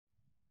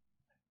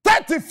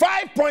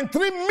35.3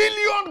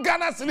 million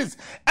Ghana cedis.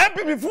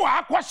 NPP for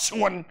a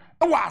question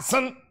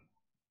wasn't.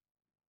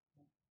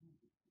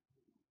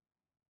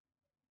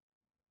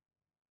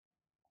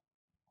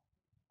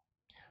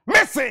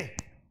 Messi,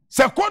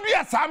 se kodwi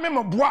asame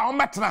mboa o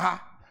metna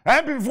ha.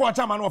 NPP for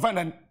chairman of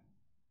and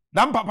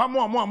dam papa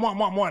mo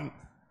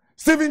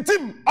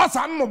 17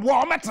 osan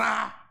mboa o metna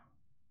ha.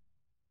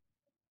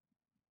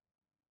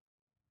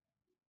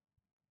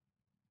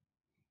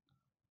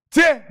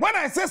 When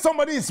I say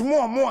somebody is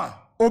more,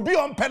 obi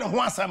on pen ho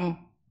asem.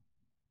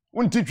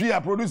 Untitwi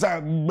a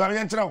producer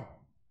Marian Chao.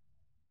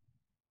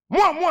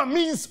 More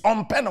means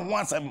on pen ho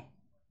asem.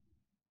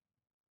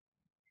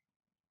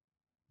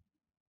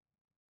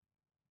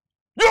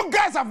 You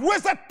guys have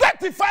wasted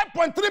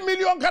 35.3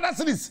 million Ghana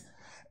cedis.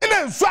 In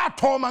a short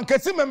term and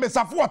kesi members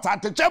of water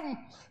at the chem.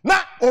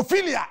 Na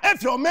Ophelia,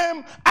 if your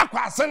name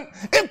Aquasen,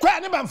 in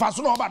Quani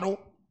Manfasuno Bado.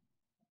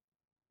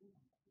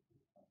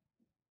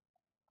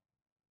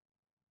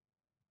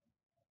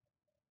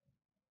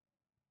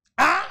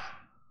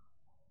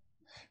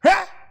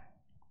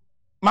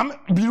 Mam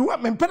birua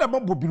mempeda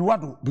bobo birua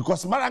do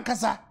because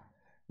marankasa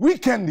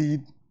weekend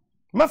need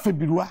mafe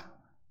birua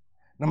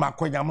na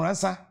makonya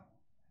mransa.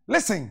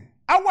 Listen,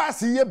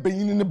 awasi ye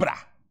beyin ni bra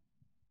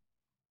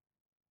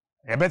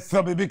e bet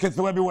so bibi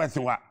keso bi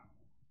wasiwa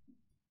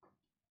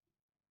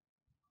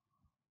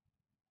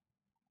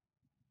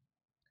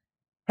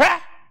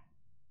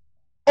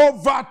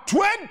over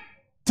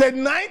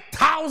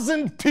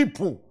 29,000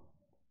 people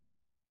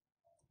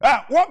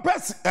one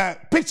person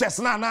pictures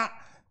na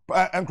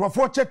and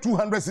Crawford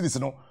 200 cities,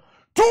 no.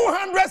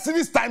 200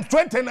 cities times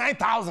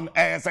 29,000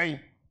 saying.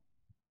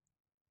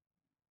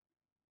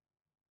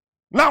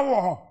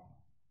 Now,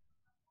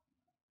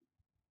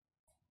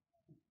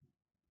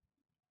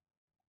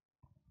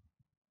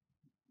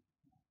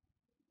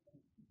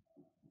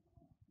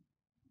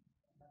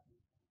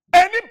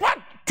 any part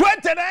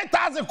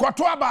 29,000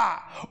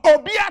 Kwatwaba,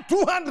 Obia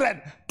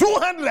 200.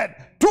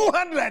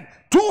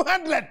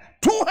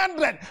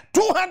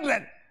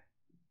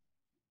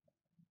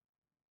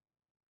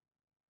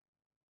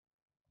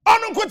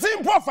 On could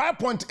import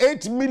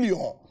 5.8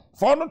 million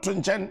for no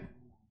trenchen.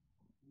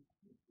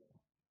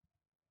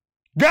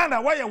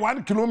 Ghana, why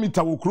 1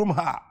 kilometer will crum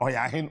ha or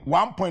ya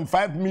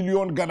 1.5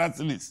 million Ghana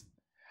cedis.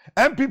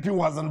 NPP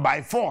wasn't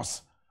by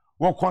force.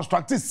 Were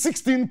constructed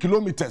 16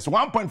 kilometers,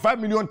 1.5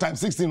 million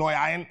times 16 or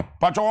ya in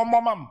Pacho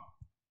Momam.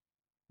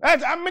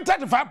 I'm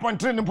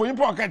 35.3 in the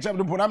import catch up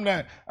the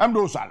Punam, I'm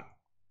no sal.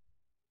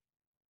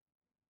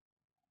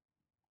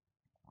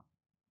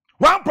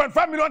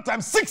 1.5 million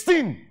times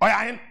 16 or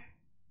ya in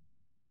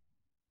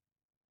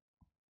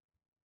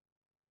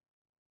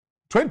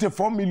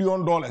 $24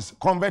 million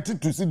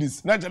converted to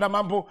cedis.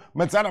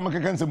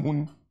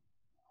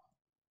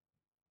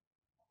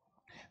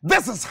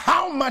 This is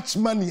how much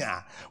money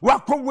we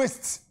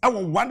waste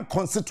our one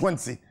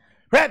constituency.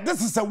 Right?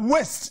 This is a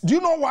waste. Do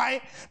you know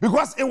why?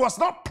 Because it was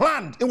not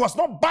planned. It was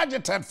not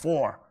budgeted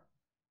for.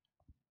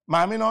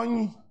 Mami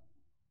no.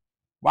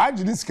 Why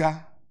did this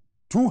guy?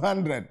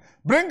 200.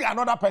 Bring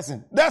another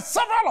person. There are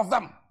several of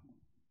them.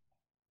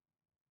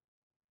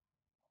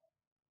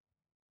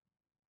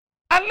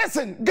 And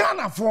listen,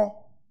 Ghana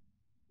for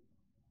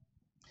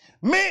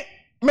me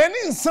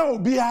many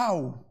son be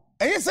how.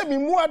 And you say me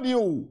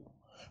muadio.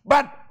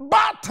 But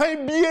bad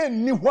time be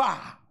ni wa.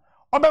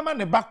 Obama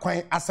ne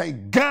backwan I say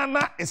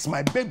Ghana is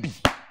my baby.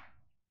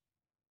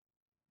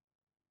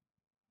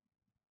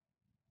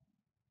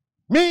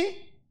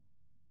 Me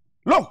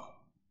look,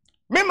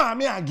 me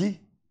mami agi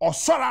or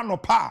sora no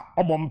pa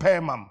or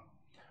bompe mam.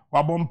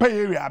 Wa bompe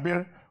area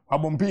bill.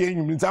 Abompe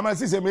enyum ntama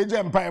sise meje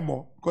empire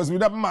bo because we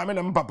don't mama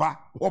na papa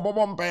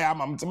obobom empire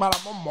am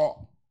tmara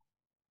bombo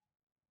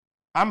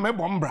am me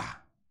bombra.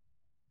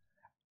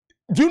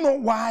 Do you know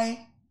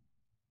why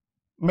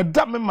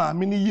medam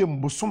mama ni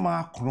yem bosoma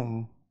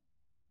akron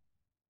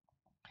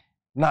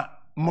na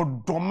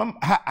modom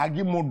ha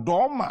agi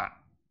modoma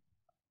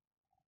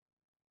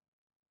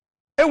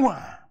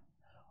ewa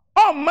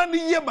o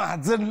mani yem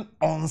adzen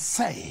on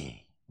say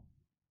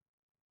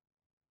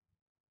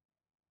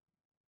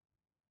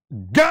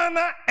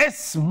Ghana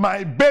is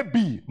my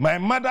baby. My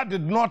mother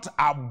did not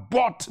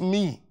abort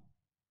me.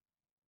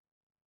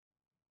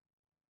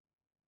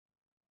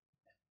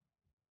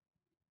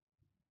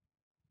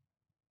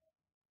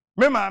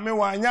 Me mama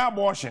wanya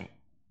abortion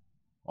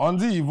on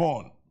the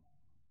Yvonne.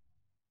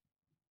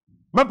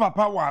 Me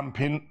papa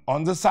wampin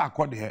on the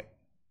sakwa de.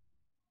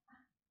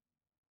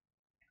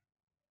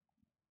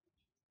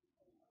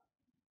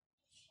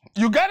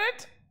 You get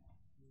it?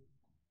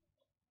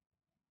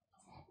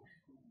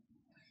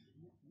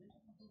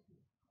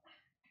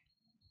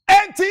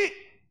 Enti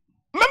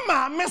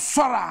mama me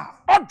sora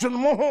odwen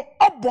mo ho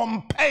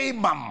obompay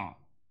mam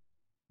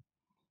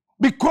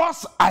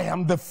because I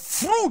am the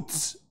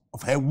fruit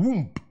of her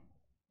womb.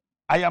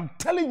 I am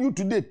telling you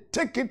today,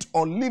 take it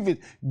or leave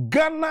it.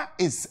 Ghana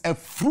is a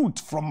fruit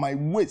from my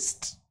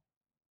waist.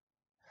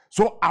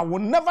 So I will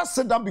never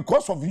sit down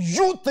because of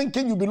you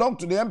thinking you belong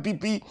to the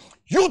NPP,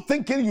 you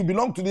thinking you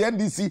belong to the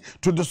NDC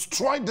to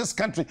destroy this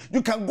country.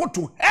 You can go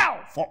to hell.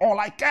 for all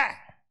I care.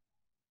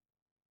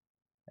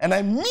 And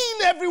I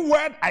mean every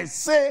word I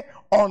say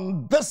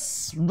on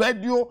this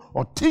radio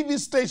or TV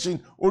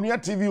station, Onua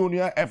TV,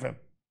 Onua FM.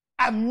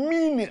 I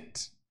mean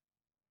it.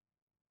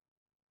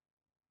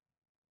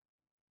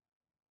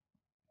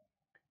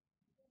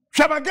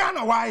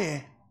 Shabagana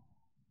waye.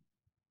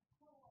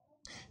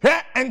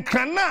 Here and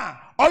Krana,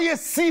 or your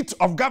seat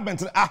of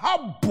government, I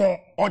have born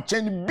or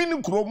change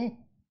bin krom.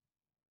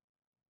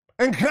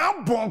 And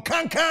Kran born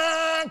can.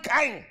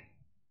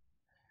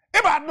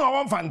 If I know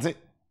one fancy.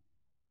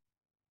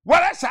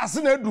 What I shall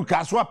see Edu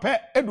Kaswa pe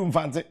Edum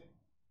fancy.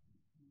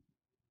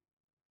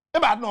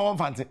 If I know one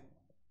fancy.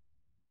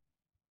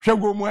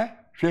 Shagomwe,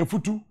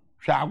 Shafutu,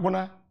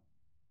 Shaguna,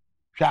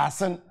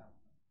 Shasen,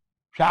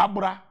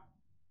 Shabra,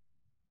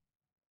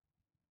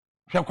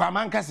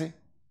 Shakwaman Cassi,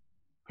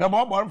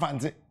 Shabob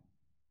fancy,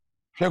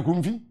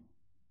 Shakumfi,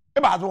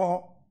 about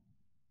war.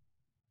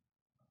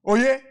 Oh,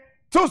 yeah,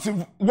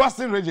 Tosi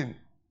Western region.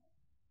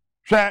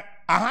 Share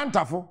a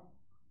handful.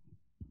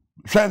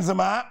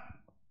 Shenzema.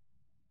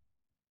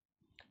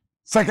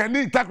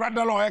 Secondly,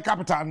 Takrada lawyer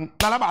capital,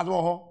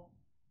 Nalabazo.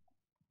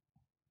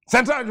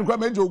 Central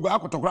Requirement to go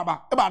out to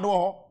Grabba, about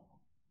war.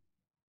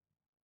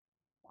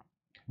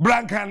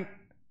 Brancan,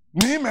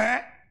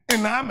 Nime,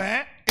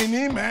 Iname,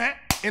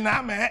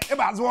 Iname,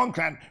 about one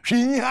can.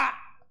 She ha.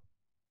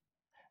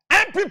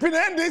 NPP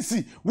and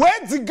NDC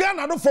went to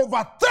Ghana for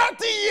over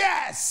 30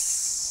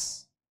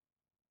 years.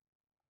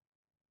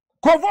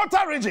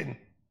 Kovota region.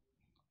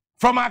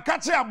 From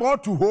Maakye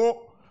about to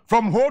Ho,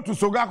 from Ho to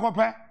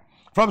Sogakope,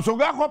 from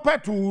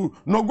Sogakope to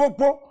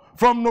Nogopo,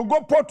 from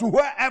Nogopo to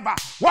wherever.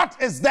 What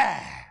is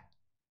there?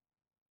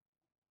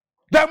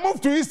 They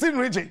moved to Eastern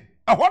region.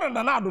 What an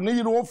anado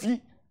need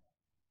ofi.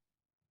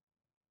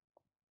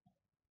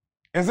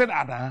 Is it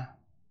Ada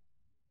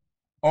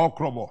or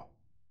Krobo?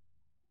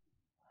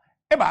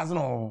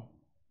 Ebazno.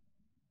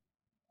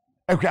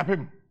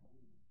 Equiapim.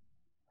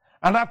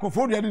 And I could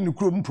afford in the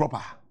chrome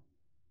proper.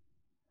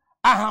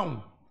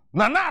 Aham.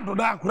 Nana do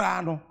da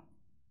kura no.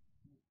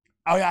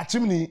 Oya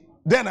chimney,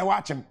 then I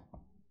watch him.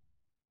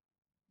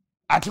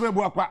 Achime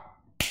buakwa,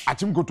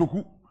 achim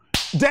kotoku,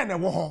 then I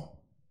wo.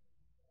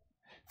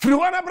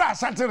 Friwana bra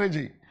Ashanti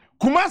region.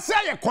 Kumasi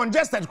aye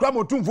congested kwa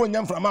motumfo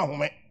nyam frama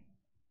home.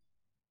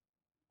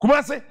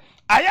 Kumasi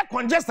aye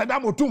congested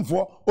am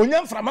motumfo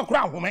onyam frama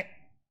kura home.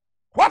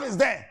 What is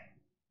there?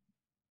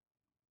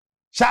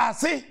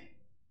 Shasi,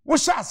 wo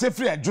shasi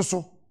free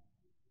adjuso.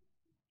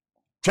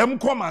 Chem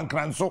koma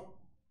nkranso.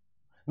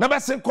 Never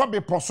say could be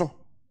poso.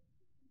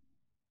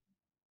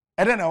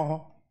 I don't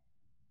know.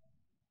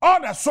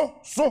 All the so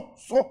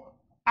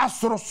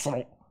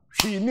asro.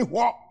 She knew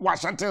what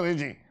Washington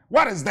region.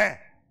 What is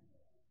there?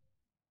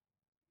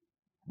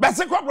 But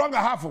say what wrong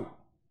half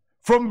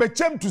from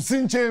Bechem to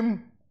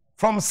Sinchem,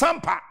 from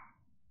Sampa.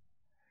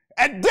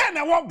 And then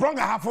I want wrong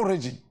half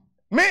region.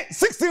 Me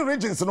 16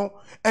 regions,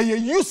 no, and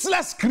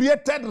useless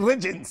created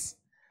regions.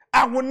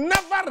 I will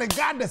never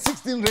regard the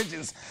 16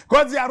 regions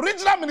because the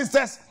original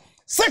ministers.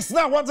 6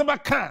 now whatever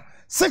can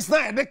 6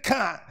 now they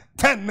can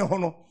 10 no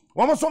no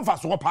one so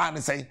fast what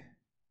and say,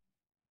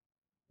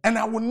 and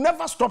I will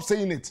never stop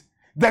saying it.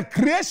 The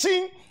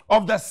creation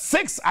of the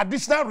 6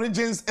 additional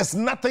regions is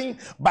nothing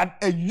but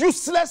a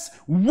useless,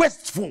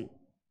 wasteful